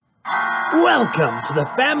Welcome to the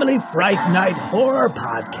Family Fright Night Horror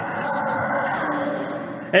Podcast.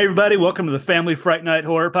 Hey everybody, welcome to the Family Fright Night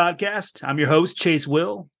Horror Podcast. I'm your host, Chase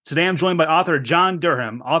Will. Today I'm joined by author John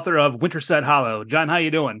Durham, author of Winterside Hollow. John, how you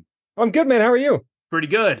doing? I'm good, man. How are you? Pretty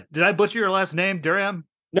good. Did I butcher your last name, Durham?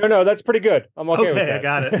 No, that's pretty good. I'm okay with that. I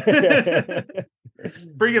got it.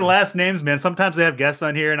 Freaking last names, man. Sometimes they have guests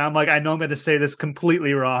on here, and I'm like, I know I'm going to say this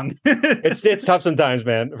completely wrong. It's tough sometimes,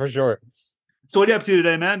 man, for sure. So what are you up to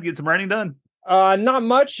today, man? Get some writing done? Not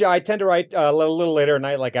much. I tend to write a little later at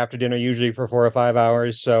night, like after dinner, usually for 4 or 5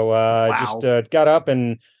 hours. So just got up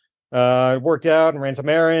and worked out and ran some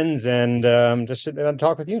errands, and just sitting and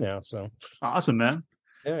talk with you now. So awesome, man.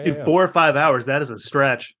 Yeah. 4 or 5 hours. That is a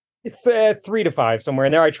stretch. It's 3 to 5 somewhere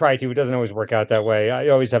in there. I try to. It doesn't always work out that way. I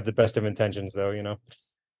always have the best of intentions, though. You know.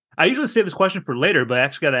 I usually save this question for later, but I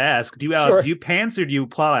actually got to ask: Do you pants or do you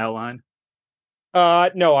plow outline?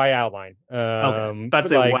 No, I outline. Okay.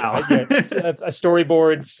 That's wow.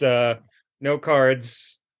 Storyboards, no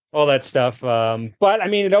cards, all that stuff. But I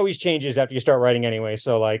mean, it always changes after you start writing anyway.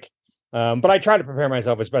 So but I try to prepare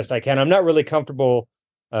myself as best I can. I'm not really comfortable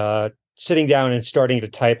sitting down and starting to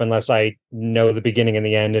type unless I know the beginning and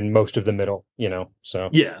the end and most of the middle, you know? So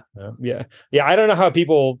yeah. I don't know how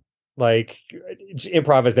people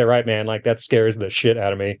improv is their right, man. Like that scares the shit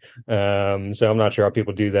out of me. So I'm not sure how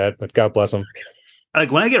people do that, but God bless them. Like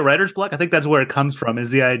when I get writer's block, I think that's where it comes from,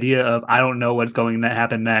 is the idea of I don't know what's going to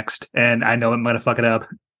happen next, and I know I'm going to fuck it up.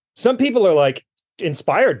 Some people are like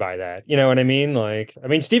inspired by that. You know what I mean?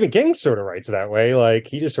 Stephen King sort of writes that way. Like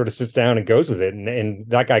he just sort of sits down and goes with it. And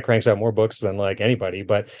that guy cranks out more books than like anybody.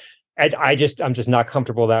 But I'm just not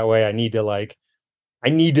comfortable that way. I need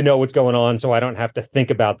to know what's going on so I don't have to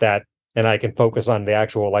think about that. And I can focus on the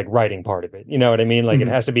actual like writing part of it. You know what I mean? Like It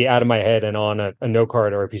has to be out of my head and on a note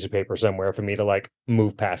card or a piece of paper somewhere for me to like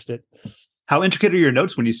move past it. How intricate are your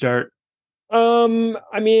notes when you start? I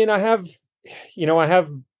have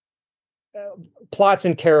plots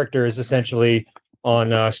and characters essentially on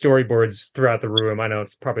storyboards throughout the room. I know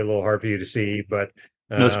it's probably a little hard for you to see, but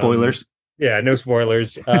no spoilers. Yeah, no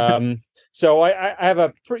spoilers. So I have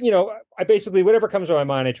I basically, whatever comes to my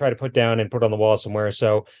mind, I try to put down and put on the wall somewhere.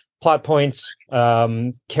 So plot points,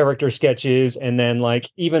 character sketches, and then like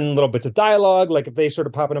even little bits of dialogue. Like if they sort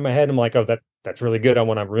of pop into my head, I'm like, oh, that's really good. I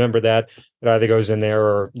want to remember that. It either goes in there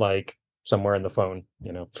or like somewhere in the phone,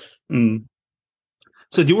 you know. Mm.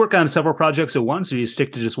 So do you work on several projects at once, or do you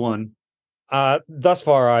stick to just one? Thus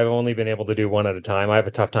far, I've only been able to do one at a time. I have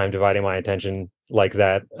a tough time dividing my attention like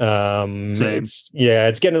that. Same.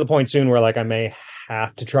 It's getting to the point soon where like I may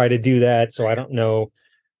have to try to do that. So I don't know.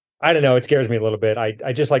 It scares me a little bit.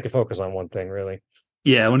 I just like to focus on one thing, really.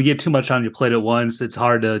 Yeah, when you get too much on your plate at once, it's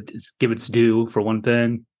hard to give its due for one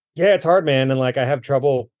thing. Yeah, it's hard, man. And like I have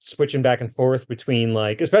trouble switching back and forth between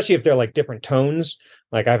like, especially if they're like different tones.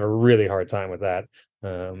 Like I have a really hard time with that.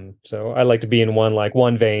 So I like to be in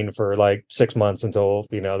one vein for like 6 months until,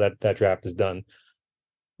 that draft is done.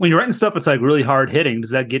 When you're writing stuff, it's like really hard hitting. Does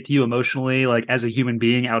that get to you emotionally, like as a human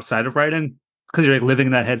being outside of writing? Because you're like living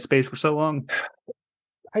in that headspace for so long.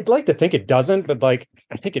 I'd like to think it doesn't, but like,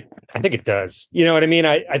 I think it does. You know what I mean?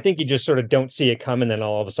 I think you just sort of don't see it coming. Then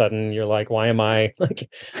all of a sudden you're like, why am I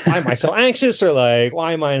so anxious? Or like,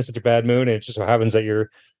 why am I in such a bad mood? And it just so happens that you're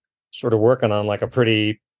sort of working on like a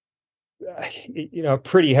pretty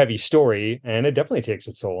heavy story, and it definitely takes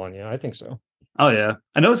its toll on you. I think so. Oh yeah,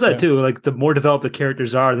 I noticed that too. Like the more developed the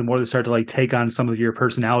characters are, the more they start to like take on some of your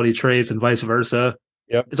personality traits, and vice versa.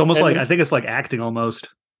 Yep. It's almost I think it's like acting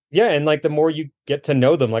almost. Yeah, and like the more you get to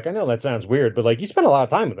know them, like I know that sounds weird, but like you spend a lot of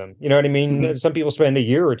time with them. You know what I mean? Mm-hmm. Some people spend a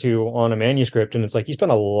year or two on a manuscript, and it's like you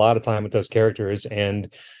spend a lot of time with those characters,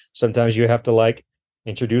 and sometimes you have to like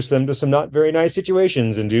introduce them to some not very nice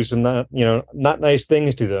situations and do some not nice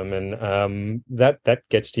things to them. And that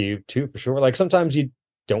gets to you too, for sure. Like sometimes you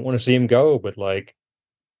don't want to see them go, but like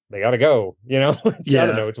they got to go, I don't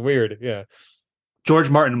know. It's weird. Yeah. George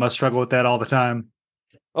Martin must struggle with that all the time.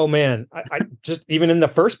 Oh man. I just, even in the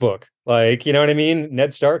first book, like, you know what I mean?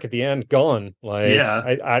 Ned Stark at the end, gone. Like,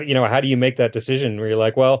 how do you make that decision where you're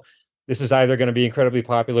like, well, this is either going to be incredibly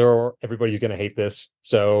popular or everybody's going to hate this.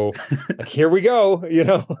 So like, here we go,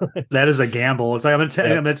 That is a gamble. It's like, I'm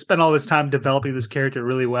going to spend all this time developing this character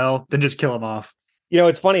really well, then just kill him off.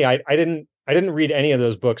 It's funny. I didn't read any of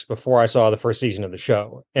those books before I saw the first season of the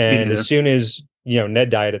show. And as soon as, Ned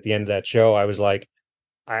died at the end of that show, I was like,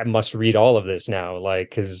 I must read all of this now. Like,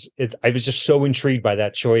 because I was just so intrigued by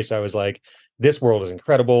that choice. I was like, this world is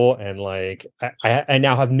incredible. And like, I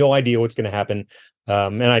now have no idea what's going to happen.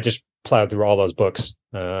 And I just plowed through all those books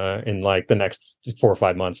in like the next 4 or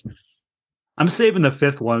 5 months. I'm saving the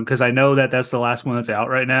fifth one because I know that that's the last one that's out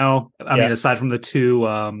right now. I mean, aside from the two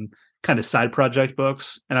kind of side project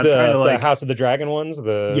books, and I'm trying to the House of the Dragon ones.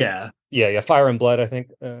 Fire and Blood, I think.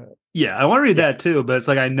 Yeah, I want to read that too, but it's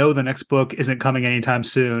like I know the next book isn't coming anytime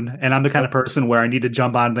soon, and I'm the kind of person where I need to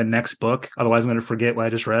jump on the next book, otherwise I'm going to forget what I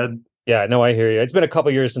just read. Yeah, no, I hear you. It's been a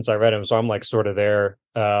couple years since I read him, so I'm like sort of there.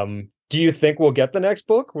 Do you think we'll get the next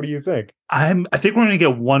book? What do you think? I think we're going to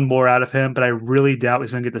get one more out of him, but I really doubt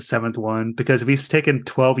he's going to get the seventh one because if he's taken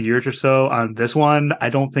 12 years or so on this one, I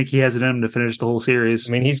don't think he has it in him to finish the whole series.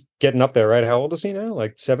 I mean, he's getting up there, right? How old is he now?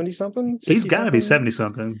 Like 70 something? He's got to be 70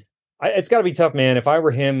 something. It's got to be tough, man. If I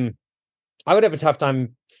were him, I would have a tough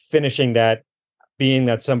time finishing that, being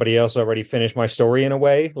that somebody else already finished my story in a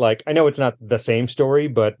way. Like, I know it's not the same story,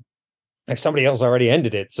 but like somebody else already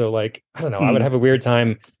ended it. So like, I don't know. I would have a weird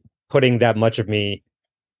time putting that much of me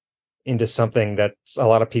into something that a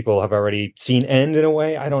lot of people have already seen end in a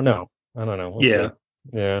way. I don't know. We'll see.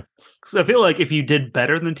 Yeah. Because I feel like if you did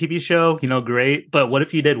better than the TV show, great. But what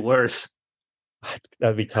if you did worse?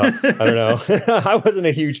 That'd be tough. I don't know. I wasn't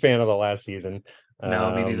a huge fan of the last season.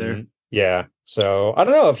 No, me neither. Yeah. So I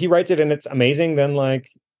don't know if he writes it and it's amazing, then like,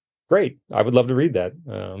 great. I would love to read that.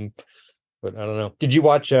 But I don't know. Did you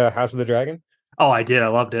watch House of the Dragon? Oh, I did. I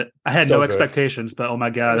loved it. I had no expectations, but oh my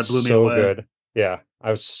God, it blew me away. So good. Yeah. I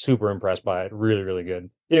was super impressed by it. Really, really good.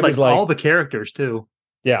 It was like all the characters too.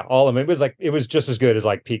 Yeah, all of them. It was just as good as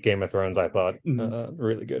like peak Game of Thrones, I thought.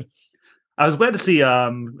 Really good. I was glad to see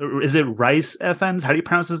is it Rice Effens? How do you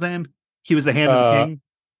pronounce his name? He was the Hand of the King.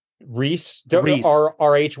 Reese.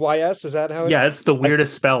 Rhys. Is that how Yeah, it's the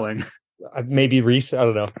weirdest spelling. Maybe Reese. I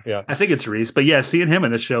don't know. Yeah. I think it's Reese. But yeah, seeing him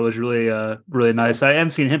in this show is really really nice. I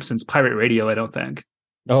haven't seen him since Pirate Radio, I don't think.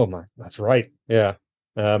 Oh my, that's right. Yeah.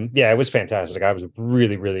 It was fantastic. I was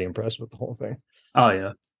really, really impressed with the whole thing. Oh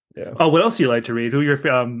yeah. Yeah. Oh, what else do you like to read? Who are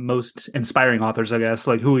your most inspiring authors, I guess?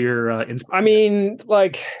 Like who are your I mean,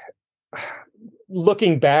 like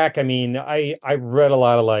looking back, I mean, I read a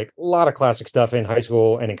lot of classic stuff in high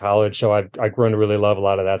school and in college, so I've grown to really love a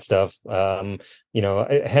lot of that stuff.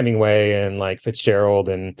 Hemingway and like Fitzgerald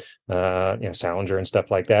and Salinger and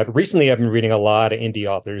stuff like that. Recently, I've been reading a lot of indie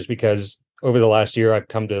authors because over the last year, I've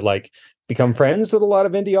come to like become friends with a lot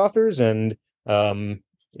of indie authors, and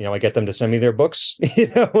I get them to send me their books,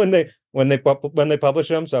 when they publish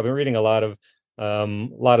them. So I've been reading a lot of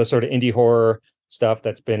sort of indie horror stuff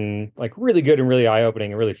that's been like really good and really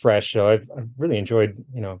eye-opening and really fresh. So I've really enjoyed,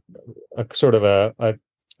 a sort of a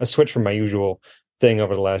switch from my usual thing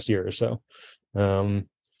over the last year or so. Growing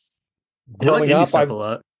up, a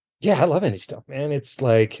lot. Yeah, I love indie stuff, man. It's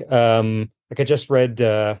like I just read,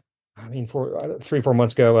 3-4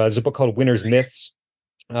 months ago, there's a book called Winter's Myths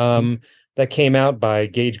that came out by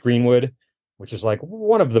Gage Greenwood, which is like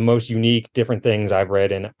one of the most unique, different things I've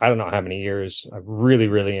read in I don't know how many years. I've really,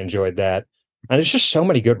 really enjoyed that. And there's just so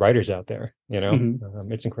many good writers out there,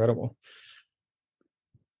 it's incredible.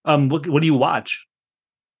 What do you watch?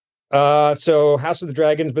 So House of the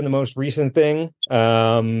Dragon's been the most recent thing.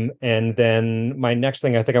 And then my next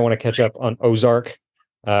thing, I think I want to catch up on Ozark.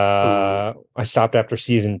 I stopped after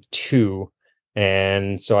season 2,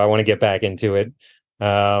 and so I want to get back into it.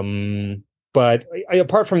 But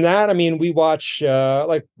apart from that, I mean, we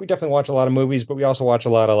definitely watch a lot of movies, but we also watch a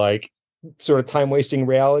lot of like sort of time-wasting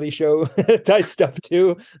reality show type stuff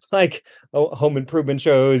too, like home improvement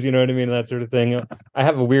shows, you know what I mean, that sort of thing. I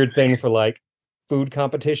have a weird thing for like food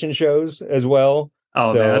competition shows as well.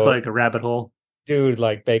 Oh, so, man, that's like a rabbit hole, dude.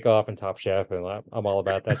 Like Bake Off and Top Chef, and I'm all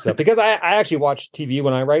about that stuff because I actually watch TV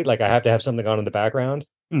when I write. Like I have to have something on in the background.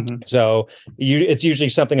 So it's usually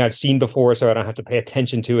something I've seen before, so I don't have to pay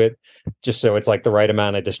attention to it, just so it's like the right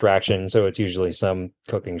amount of distraction. So it's usually some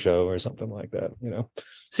cooking show or something like that,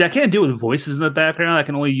 See, I can't do it with voices in the background. I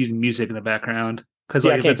can only use music in the background because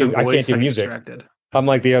I can't do music. Distracted. I'm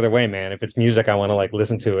like the other way, man. If it's music, I want to like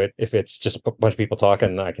listen to it. If it's just a bunch of people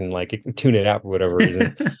talking, I can like tune it out for whatever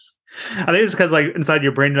reason. I think it's because like inside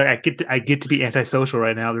your brain, like I get to be antisocial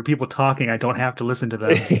right now. There are people talking. I don't have to listen to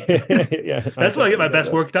them. Yeah, that's why I get my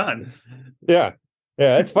best work done. Yeah.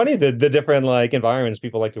 It's funny the different like environments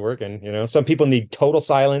people like to work in. Some people need total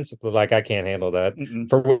silence, but like I can't handle that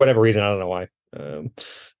for whatever reason. I don't know why.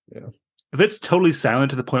 If it's totally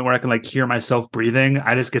silent to the point where I can like hear myself breathing,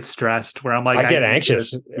 I just get stressed. Where I'm like, I get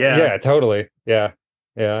anxious. Yeah, totally. Yeah.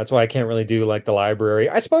 That's why I can't really do like the library.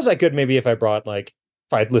 I suppose I could maybe if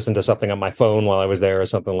I'd listen to something on my phone while I was there or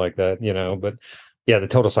something like that, but yeah, the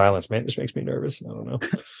total silence, man, just makes me nervous. I don't know.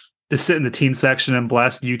 Just sit in the teen section and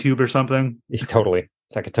blast YouTube or something. Yeah, totally.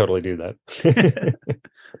 I could totally do that.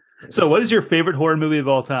 So what is your favorite horror movie of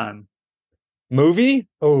all time? Movie?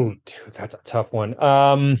 Oh, dude, that's a tough one.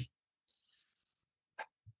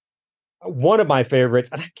 one of my favorites,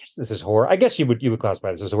 and I guess this is horror. I guess you would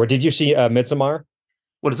classify this as horror. Did you see Midsommar?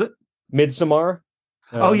 What is it? Midsommar?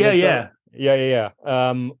 Oh yeah, Midsommar? yeah.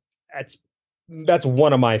 Yeah. That's that's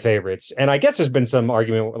one of my favorites, and I guess there's been some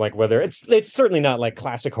argument like whether it's certainly not like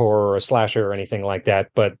classic horror or a slasher or anything like that,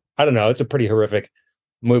 but I don't know. It's a pretty horrific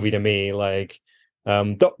movie to me. Like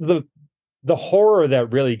the horror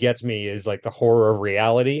that really gets me is like the horror of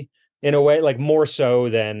reality in a way, like more so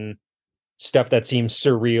than stuff that seems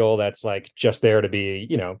surreal that's like just there to be,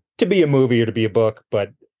 to be a movie or to be a book.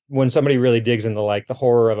 But when somebody really digs into like the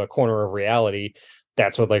horror of a corner of reality,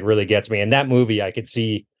 that's what like really gets me. And that movie I could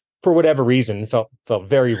see for whatever reason felt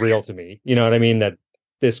very real to me. You know what I mean? That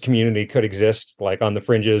this community could exist like on the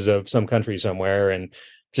fringes of some country somewhere. And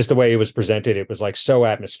just the way it was presented, it was like so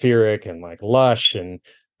atmospheric and like lush, and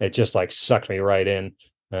it just like sucked me right in.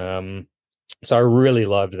 So I really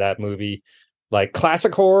loved that movie. Like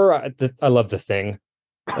classic horror, I love The Thing.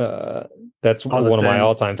 That's one of my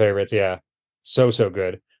all-time favorites. Yeah, so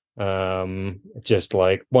good. Just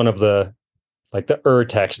like one of the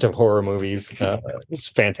text of horror movies. It's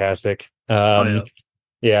fantastic.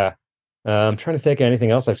 Yeah. I'm trying to think of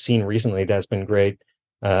anything else I've seen recently that's been great.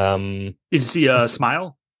 Did you see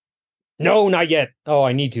Smile? No, not yet. Oh,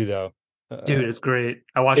 I need to though. Dude, it's great.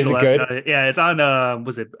 I watched it last night. Yeah, it's on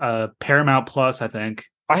was it Paramount Plus, I think.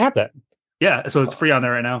 I have that. Yeah, so it's free on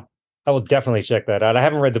there right now. I will definitely check that out. I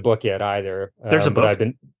haven't read the book yet either. There's a book. But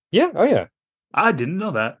oh yeah. I didn't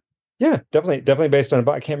know that. Yeah, definitely based on a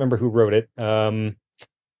book. I can't remember who wrote it.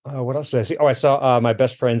 What else did I see? Oh, I saw My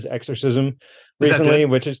Best Friend's Exorcism recently,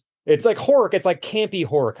 which is it's like horror. It's like campy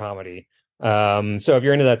horror comedy. So if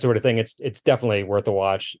you're into that sort of thing, it's definitely worth a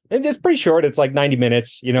watch. It's pretty short. It's like 90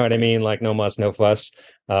 minutes. You know what I mean? Like no muss, no fuss.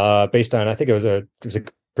 Based on I think it was a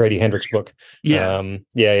Grady Hendrix book. Yeah.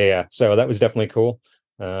 Yeah. So that was definitely cool.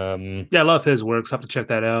 Yeah, I love his work. So I have to check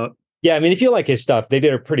that out. Yeah, I mean, if you like his stuff, they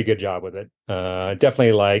did a pretty good job with it.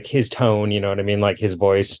 Definitely like his tone, you know what I mean? Like his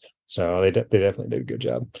voice. So they definitely did a good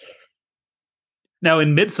job. Now,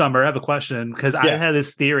 in Midsummer, I have a question because I had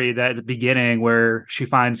this theory that at the beginning where she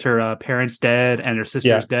finds her parents dead and her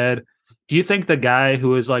sister's dead. Do you think the guy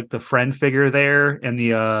who is like the friend figure there in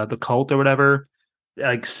the cult or whatever,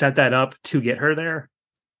 like set that up to get her there?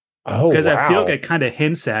 Oh, because I feel like it kind of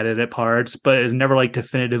hints at it at parts, but is never like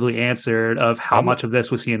definitively answered of how much of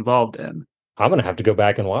this was he involved in. I'm gonna have to go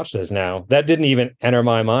back and watch this now. That didn't even enter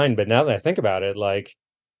my mind, but now that I think about it, like,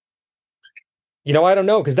 I don't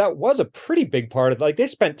know, because that was a pretty big part of like they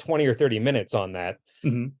spent 20 or 30 minutes on that.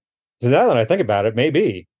 Mm-hmm. So now that I think about it,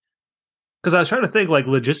 maybe. Because I was trying to think like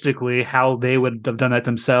logistically how they would have done that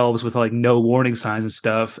themselves with like no warning signs and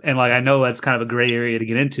stuff. And like I know that's kind of a gray area to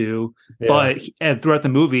get into, but throughout the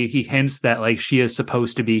movie he hints that like she is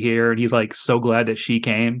supposed to be here, and he's like so glad that she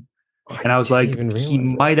came. And I was like, he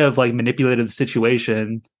might have like manipulated the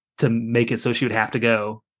situation to make it so she would have to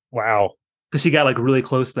go. Wow. Because he got like really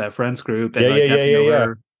close to that friends group and got to know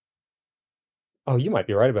her. Oh, you might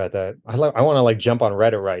be right about that. I want to like jump on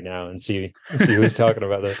Reddit right now and see who's talking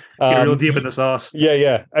about that. Get real deep in the sauce.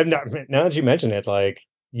 Yeah. Now that you mention it, like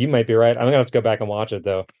you might be right. I'm gonna have to go back and watch it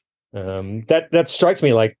though. That strikes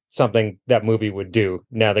me like something that movie would do.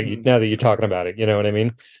 Now that you're talking about it, you know what I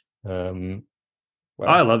mean? Wow.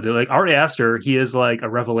 I loved it. Like Ari Aster, he is like a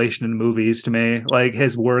revelation in movies to me. Like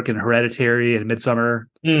his work in Hereditary and Midsummer.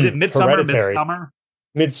 Is it Midsummer?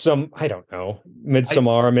 Midsummer, I don't know.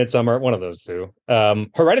 Midsummer, one of those two.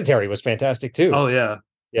 Hereditary was fantastic too. Oh yeah.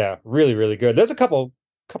 Yeah, really, really good. There's a couple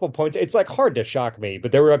points. It's like hard to shock me,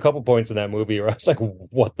 but there were a couple points in that movie where I was like,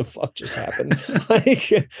 what the fuck just happened?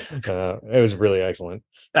 It was really excellent.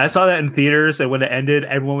 I saw that in theaters, and when it ended,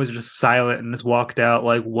 everyone was just silent and just walked out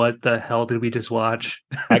like, what the hell did we just watch?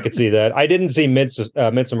 I could see that. I didn't see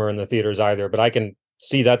Midsummer in the theaters either, but I can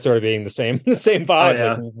see that sort of being the same vibe. Oh,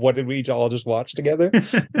 yeah. Like, what did we all just watch together?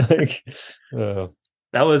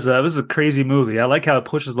 That was a crazy movie. I like how it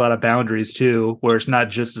pushes a lot of boundaries too, where it's not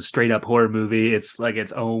just a straight up horror movie. It's like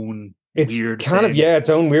its own weird kind thing. Its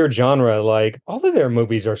own weird genre. Like all of their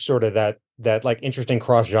movies are sort of that like interesting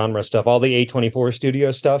cross genre stuff. All the A24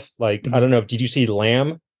 studio stuff. Like I don't know. Did you see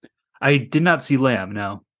Lamb? I did not see Lamb.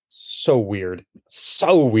 No. So weird.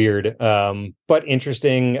 But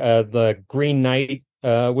interesting. The Green Knight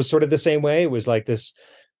was sort of the same way. It was like this,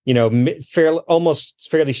 almost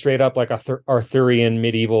fairly straight up like Arthurian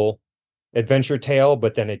medieval adventure tale,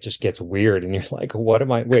 but then it just gets weird and you're like, what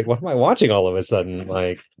am I watching all of a sudden?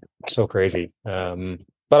 Like so crazy.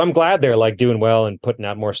 But I'm glad they're like doing well and putting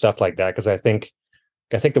out more stuff like that, because I think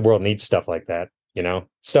the world needs stuff like that,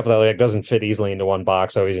 stuff that like doesn't fit easily into one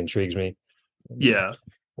box always intrigues me. Yeah.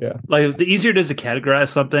 Yeah. Like the easier it is to categorize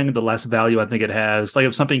something, the less value I think it has. Like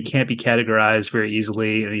if something can't be categorized very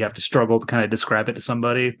easily and you have to struggle to kind of describe it to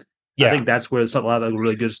somebody, I Yeah. think that's where a lot of the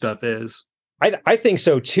really good stuff is. I think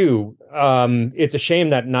so too. It's a shame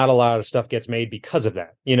that not a lot of stuff gets made because of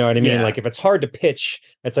that. You know what I mean? Yeah. Like if it's hard to pitch,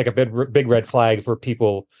 it's like a big red flag for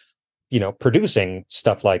people, producing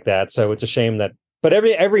stuff like that. So it's a shame that, but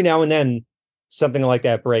every now and then something like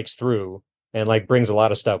that breaks through and like brings a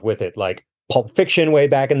lot of stuff with it. Like Pulp Fiction way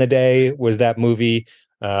back in the day was that movie.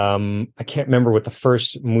 I can't remember what the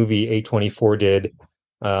first movie A24 did.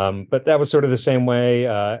 But that was sort of the same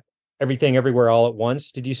way. Everything Everywhere All at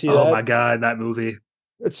Once. Did you see that? Oh my God, that movie.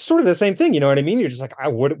 It's sort of the same thing, you know what I mean? You're just like,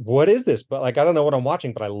 what is this? But like, I don't know what I'm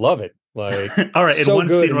watching, but I love it. Like, all right, in so one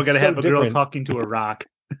good scene, we're gonna so have a girl different. talking to a rock.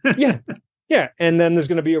 Yeah, yeah, and then there's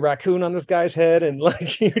gonna be a raccoon on this guy's head, and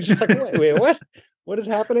like, you're just like, wait, what? What is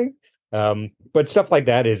happening? But stuff like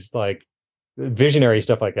that is like visionary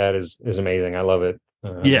stuff like that is amazing. I love it.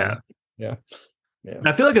 Yeah. Yeah. Yeah. And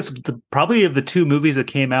I feel like it's probably of the two movies that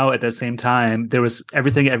came out at the same time. There was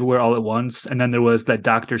Everything Everywhere All at Once, and then there was that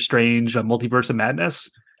Doctor Strange Multiverse of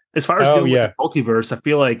Madness. As far as doing with the multiverse, I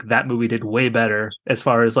feel like that movie did way better as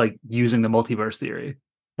far as like using the multiverse theory.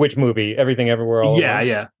 Which movie? Everything Everywhere All at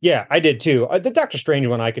Once? Yeah, I did too. The Doctor Strange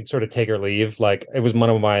one, I could sort of take or leave. Like it was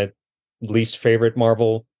one of my least favorite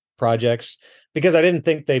Marvel projects because I didn't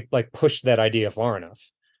think they like pushed that idea far enough.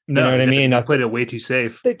 No, you know what I mean? I played it way too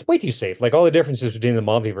safe. Way too safe. Like all the differences between the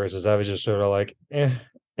multiverses, I was just sort of like, eh.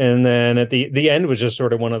 And then at the end was just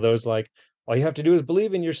sort of one of those like, all you have to do is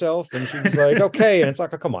believe in yourself. And she was like, okay. And it's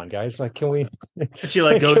like, oh, come on, guys. Like, can we? And she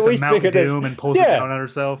like goes to Mount Doom and pulls it down on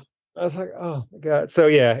herself. I was like, oh my God. So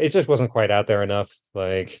yeah, it just wasn't quite out there enough.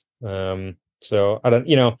 Like, so I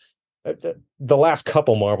don't, the last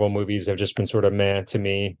couple Marvel movies have just been sort of meh to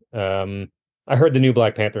me. I heard the new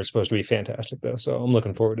Black Panther is supposed to be fantastic though, so I'm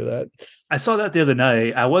looking forward to that. I saw that the other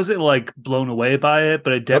night. I wasn't like blown away by it,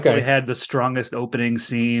 but it definitely had the strongest opening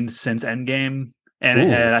scene since Endgame, and it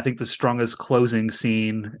had, I think, the strongest closing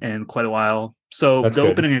scene in quite a while. So the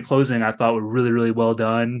opening and closing I thought were really, really well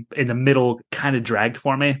done. In the middle, kind of dragged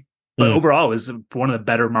for me, but overall, it was one of the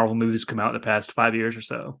better Marvel movies to come out in the past 5 years or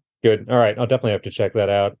so. Good. All right. I'll definitely have to check that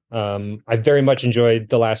out. I very much enjoyed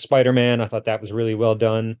The Last Spider-Man. I thought that was really well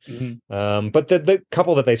done. Mm-hmm. But the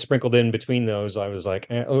couple that they sprinkled in between those, I was like,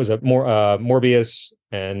 it was Morbius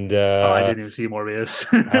and I didn't even see Morbius.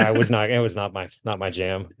 It was not my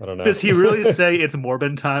jam. I don't know. Does he really say it's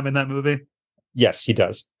Morbin time in that movie? Yes, he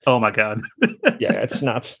does. Oh my God. Yeah, I don't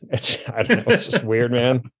know. It's just weird,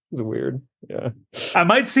 man. It's weird. Yeah. I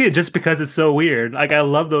might see it just because it's so weird. Like I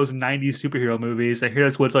love those 90s superhero movies. I hear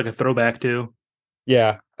that's what it's like a throwback to.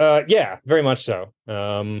 Yeah. Yeah, very much so.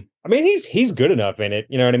 I mean he's good enough in it.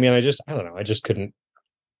 You know what I mean? I don't know. I just couldn't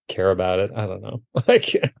care about it. I don't know.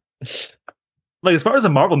 Like as far as the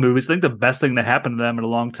Marvel movies, I think the best thing that happened to them in a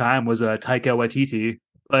long time was Taika Waititi.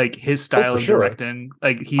 Like his style of directing.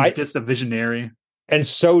 Like he's just a visionary. And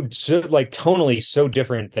so like tonally so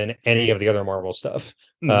different than any of the other Marvel stuff.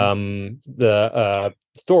 The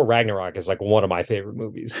Thor Ragnarok is like one of my favorite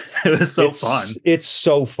movies. It was so fun. It's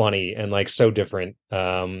so funny and like so different.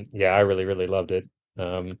 Yeah, I really, really loved it.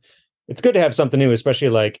 It's good to have something new,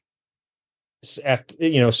 especially like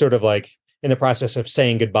after, sort of like in the process of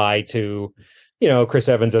saying goodbye to, Chris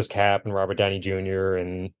Evans as Cap and Robert Downey Jr.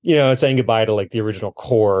 and, saying goodbye to like the original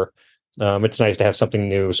core. It's nice to have something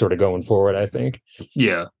new sort of going forward, I think.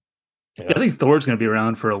 Yeah. I think Thor's going to be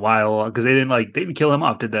around for a while because they didn't kill him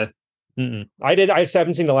off, did they? Mm-mm. I did. I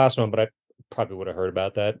haven't seen the last one, but I probably would have heard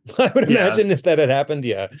about that. I would imagine if that had happened.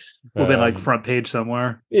 Yeah. Would have been like front page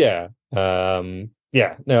somewhere. Yeah.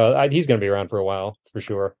 Yeah. No, he's going to be around for a while for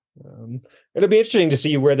sure. It'll be interesting to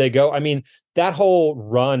see where they go. I mean, that whole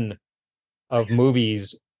run of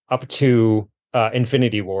movies up to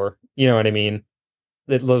Infinity War, you know what I mean?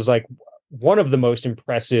 It was like one of the most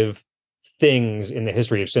impressive things in the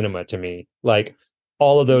history of cinema to me. Like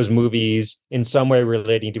all of those movies in some way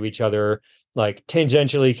relating to each other, like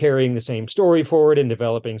tangentially carrying the same story forward and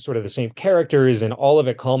developing sort of the same characters, and all of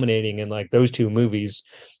it culminating in like those two movies,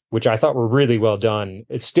 which I thought were really well done.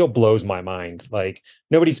 It still blows my mind. Like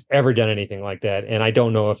nobody's ever done anything like that. And I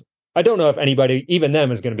don't know if anybody, even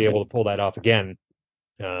them, is going to be able to pull that off again.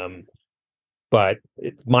 But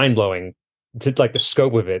it's mind blowing to like the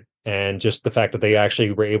scope of it, and just the fact that they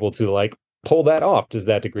actually were able to like pull that off to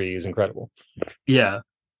that degree is incredible. Yeah.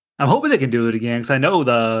 I'm hoping they can do it again, because I know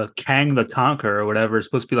the Kang the Conqueror or whatever is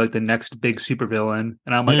supposed to be like the next big supervillain,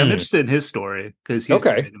 and I'm like, I'm interested in his story because he's in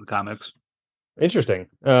the comics. Interesting.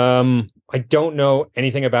 I don't know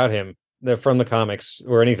anything about him from the comics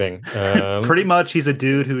or anything. Pretty much, he's a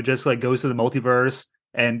dude who just like goes to the multiverse,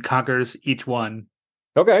 and conquers each one.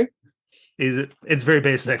 Okay. It's very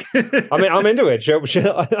basic. I mean, I'm into it. Show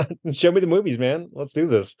me the movies, man. Let's do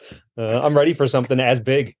this. I'm ready for something as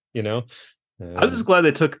big, you know. I was just glad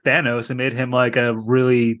they took Thanos and made him like a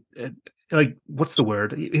really like what's the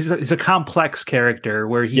word? He's a complex character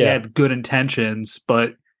where he had good intentions,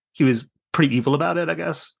 but he was pretty evil about it, I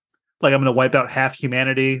guess. Like, I'm going to wipe out half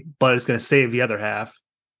humanity, but it's going to save the other half.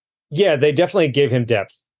 Yeah, they definitely gave him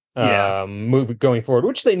depth. Yeah. Going forward,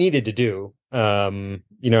 which they needed to do.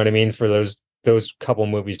 You know what I mean? For those couple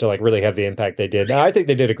movies to like really have the impact they did. I think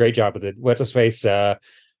they did a great job with it. What's his face? Josh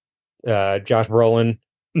Brolin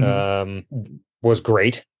was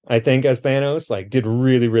great. I think as Thanos, like, did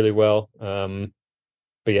really, really well.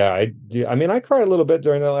 But yeah, I mean, I cried a little bit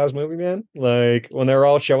during that last movie, man. Like when they were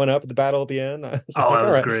all showing up at the battle at the end. That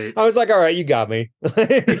was great. I was like, all right, you got me.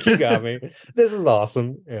 You got me. This is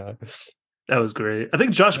awesome. Yeah. That was great. I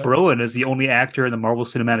think Josh Brolin is the only actor in the Marvel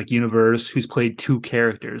Cinematic Universe who's played two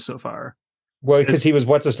characters so far. Well, because he was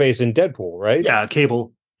what's his face in Deadpool, right? Yeah,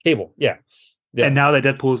 Cable. Yeah. And now that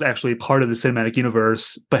Deadpool is actually part of the cinematic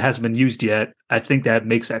universe, but hasn't been used yet, I think that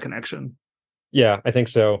makes that connection. Yeah, I think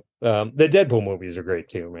so. The Deadpool movies are great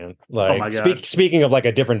too, man. Like, oh my God. Speaking of like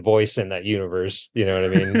a different voice in that universe, you know what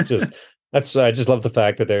I mean? I just love the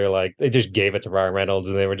fact that they just gave it to Ryan Reynolds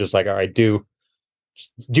and they were just like, all right, do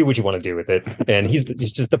what you want to do with it. And he's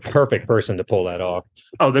just the perfect person to pull that off.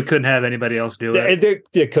 Oh, they couldn't have anybody else do it.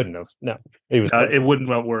 They couldn't have. No, it wouldn't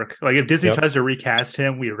work. Like if Disney tries to recast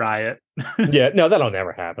him, we riot. Yeah, no, that'll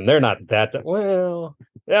never happen. They're not that well.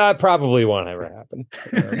 Yeah, probably won't ever happen.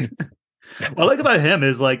 What I like about him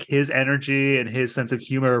is like his energy and his sense of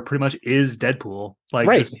humor pretty much is Deadpool. Like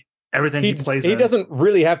just everything he plays. He doesn't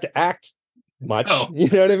really have to act much. Oh. You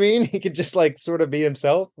know what I mean? He could just like sort of be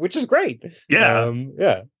himself, which is great. Yeah. And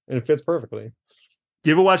it fits perfectly. Do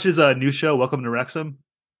you ever watch his new show, Welcome to Wrexham?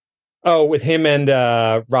 Oh, with him and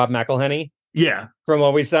Rob McElhenney? Yeah. From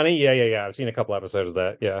Always Sunny? Yeah. I've seen a couple episodes of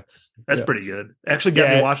that. Yeah. That's pretty good. Actually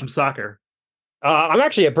got me watching soccer. I'm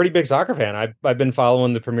actually a pretty big soccer fan. I've been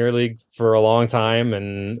following the Premier League for a long time,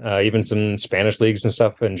 and even some Spanish leagues and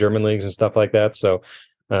stuff, and German leagues and stuff like that. So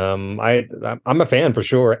I'm a fan for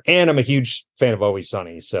sure, and I'm a huge fan of Always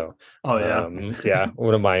Sunny. So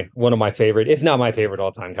one of my favorite, if not my favorite,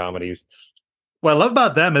 all time comedies. What I love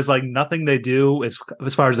about them is like nothing they do as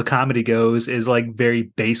far as the comedy goes is like very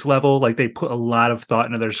base level. Like they put a lot of thought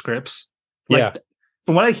into their scripts. Like,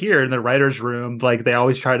 from what I hear in the writer's room, like they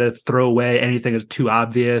always try to throw away anything that's too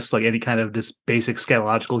obvious, like any kind of just basic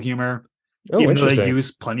scatological humor. Even though they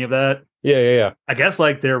use plenty of that. Yeah. I guess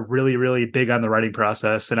like they're really, really big on the writing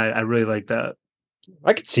process, and I really like that.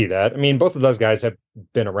 I could see that. I mean, both of those guys have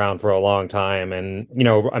been around for a long time, and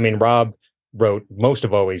I mean, Rob wrote most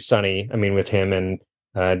of Always Sunny. I mean, with him and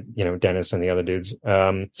Dennis and the other dudes.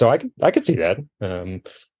 So I could see that.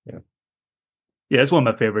 Yeah, it's one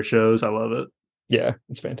of my favorite shows. I love it. Yeah,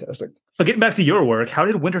 it's fantastic. But getting back to your work, how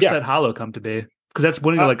did Winterset Hollow come to be? Because that's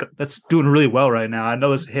that's doing really well right now. I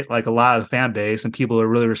know it's hit like a lot of the fan base, and people are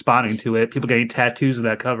really responding to it. People getting tattoos of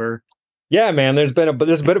that cover. Yeah, man. There's been a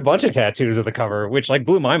bunch of tattoos of the cover, which like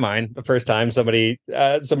blew my mind the first time somebody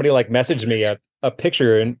like messaged me a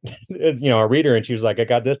picture and a reader, and she was like, "I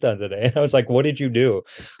got this done today." And I was like, "What did you do?"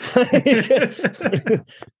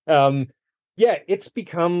 It's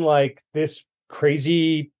become like this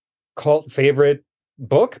crazy cult favorite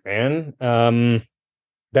book, man.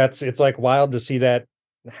 It's like wild to see that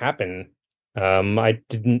happen. I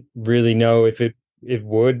didn't really know if it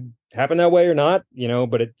would happen that way or not,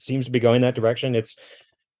 but it seems to be going that direction. It's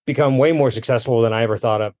become way more successful than I ever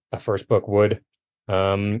thought a first book would.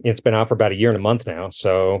 It's been out for about a year and a month now,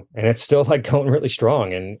 and it's still like going really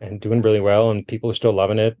strong and doing really well, and people are still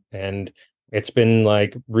loving it, and it's been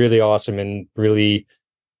like really awesome and really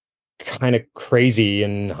kind of crazy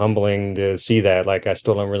and humbling to see that. Like I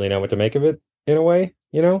still don't really know what to make of it in a way,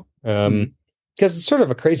 because it's sort of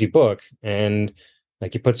a crazy book, and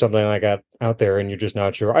like you put something like that out there and you're just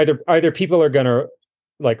not sure either people are gonna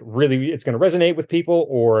like really it's gonna resonate with people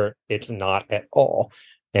or it's not at all.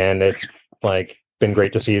 And it's like been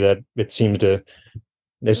great to see that it seems to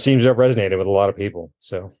have resonated with a lot of people.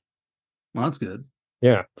 So well, that's good.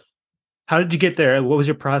 Yeah. How did you get there? What was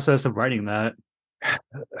your process of writing that?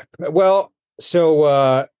 Well,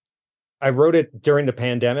 so I wrote it during the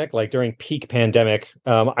pandemic, like during peak pandemic.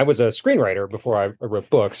 I was a screenwriter before I wrote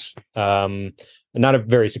books. Not a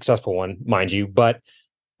very successful one, mind you, but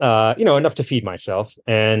enough to feed myself.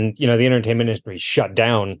 And the entertainment industry shut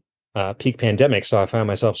down peak pandemic, so I found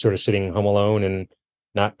myself sort of sitting home alone and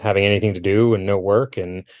not having anything to do and no work.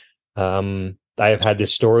 And I have had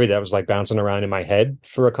this story that was like bouncing around in my head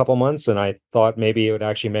for a couple months, and I thought maybe it would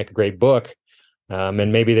actually make a great book.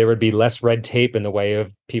 And maybe there would be less red tape in the way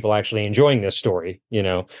of people actually enjoying this story.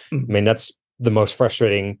 I mean, that's the most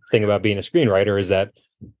frustrating thing about being a screenwriter, is that,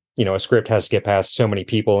 a script has to get past so many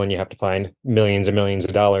people, and you have to find millions and millions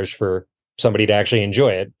of dollars for somebody to actually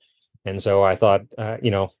enjoy it. And so I thought,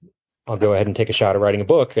 I'll go ahead and take a shot at writing a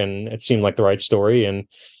book, and it seemed like the right story. And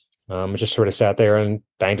just sort of sat there and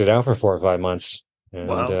banged it out for 4 or 5 months. And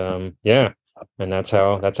Wow. and that's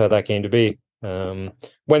how that came to be.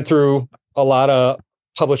 Went through a lot of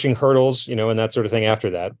publishing hurdles, and that sort of thing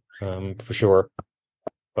after that, for sure.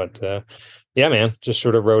 But yeah, man, just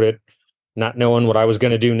sort of wrote it, not knowing what I was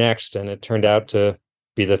going to do next, and it turned out to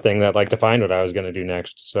be the thing that defined what I was going to do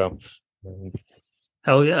next. So,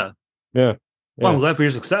 Hell yeah. Yeah. Well, I'm glad for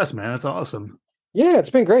your success, man. That's awesome. Yeah, it's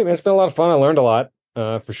been great, man. It's been a lot of fun. I learned a lot,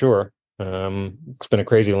 for sure. It's been a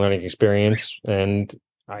crazy learning experience, and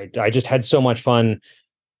I just had so much fun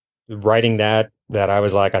writing that I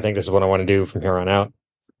was like, I think this is what I want to do from here on out.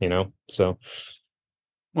 So.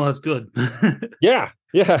 Well, that's good. Yeah.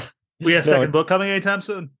 We have a second book coming anytime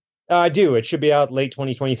soon. I do. It should be out late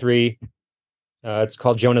 2023. It's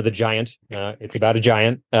called Jonah the Giant. It's about a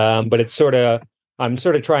giant, but I'm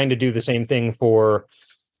sort of trying to do the same thing for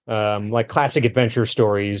like classic adventure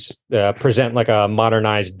stories, present like a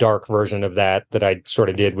modernized dark version of that I sort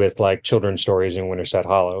of did with like children's stories in Winterset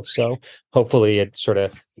Hollow. So hopefully it sort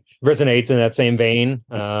of resonates in that same vein,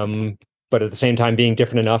 but at the same time being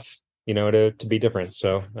different enough, to be different.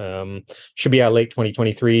 So should be out late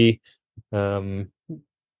 2023.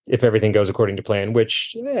 If everything goes according to plan,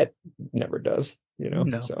 which it never does,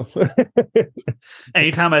 No. So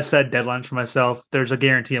anytime I set deadlines for myself, there's a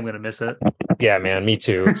guarantee I'm going to miss it. Yeah, man, me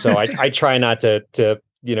too. So I try not to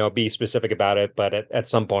be specific about it, but at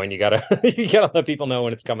some point you gotta let people know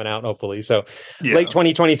when it's coming out, hopefully. So late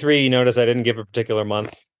 2023. Notice I didn't give a particular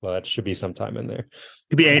month, but it should be sometime in there.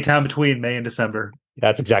 Could be anytime between May and December.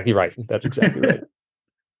 That's exactly right.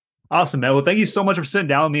 Awesome, man. Well, thank you so much for sitting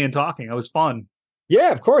down with me and talking. It was fun.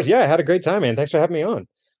 Yeah, of course. Yeah, I had a great time, man. Thanks for having me on.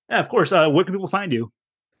 Yeah, of course. Where can people find you?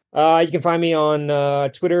 You can find me on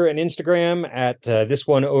Twitter and Instagram at This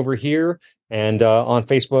One Over Here, and on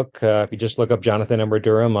Facebook. If you just look up Jonathan Ember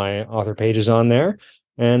Durham, my author page is on there,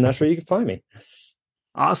 and that's where you can find me.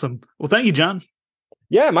 Awesome. Well, thank you, John.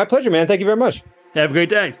 Yeah, my pleasure, man. Thank you very much. Have a great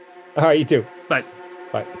day. All right, you too. Bye.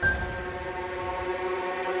 Bye.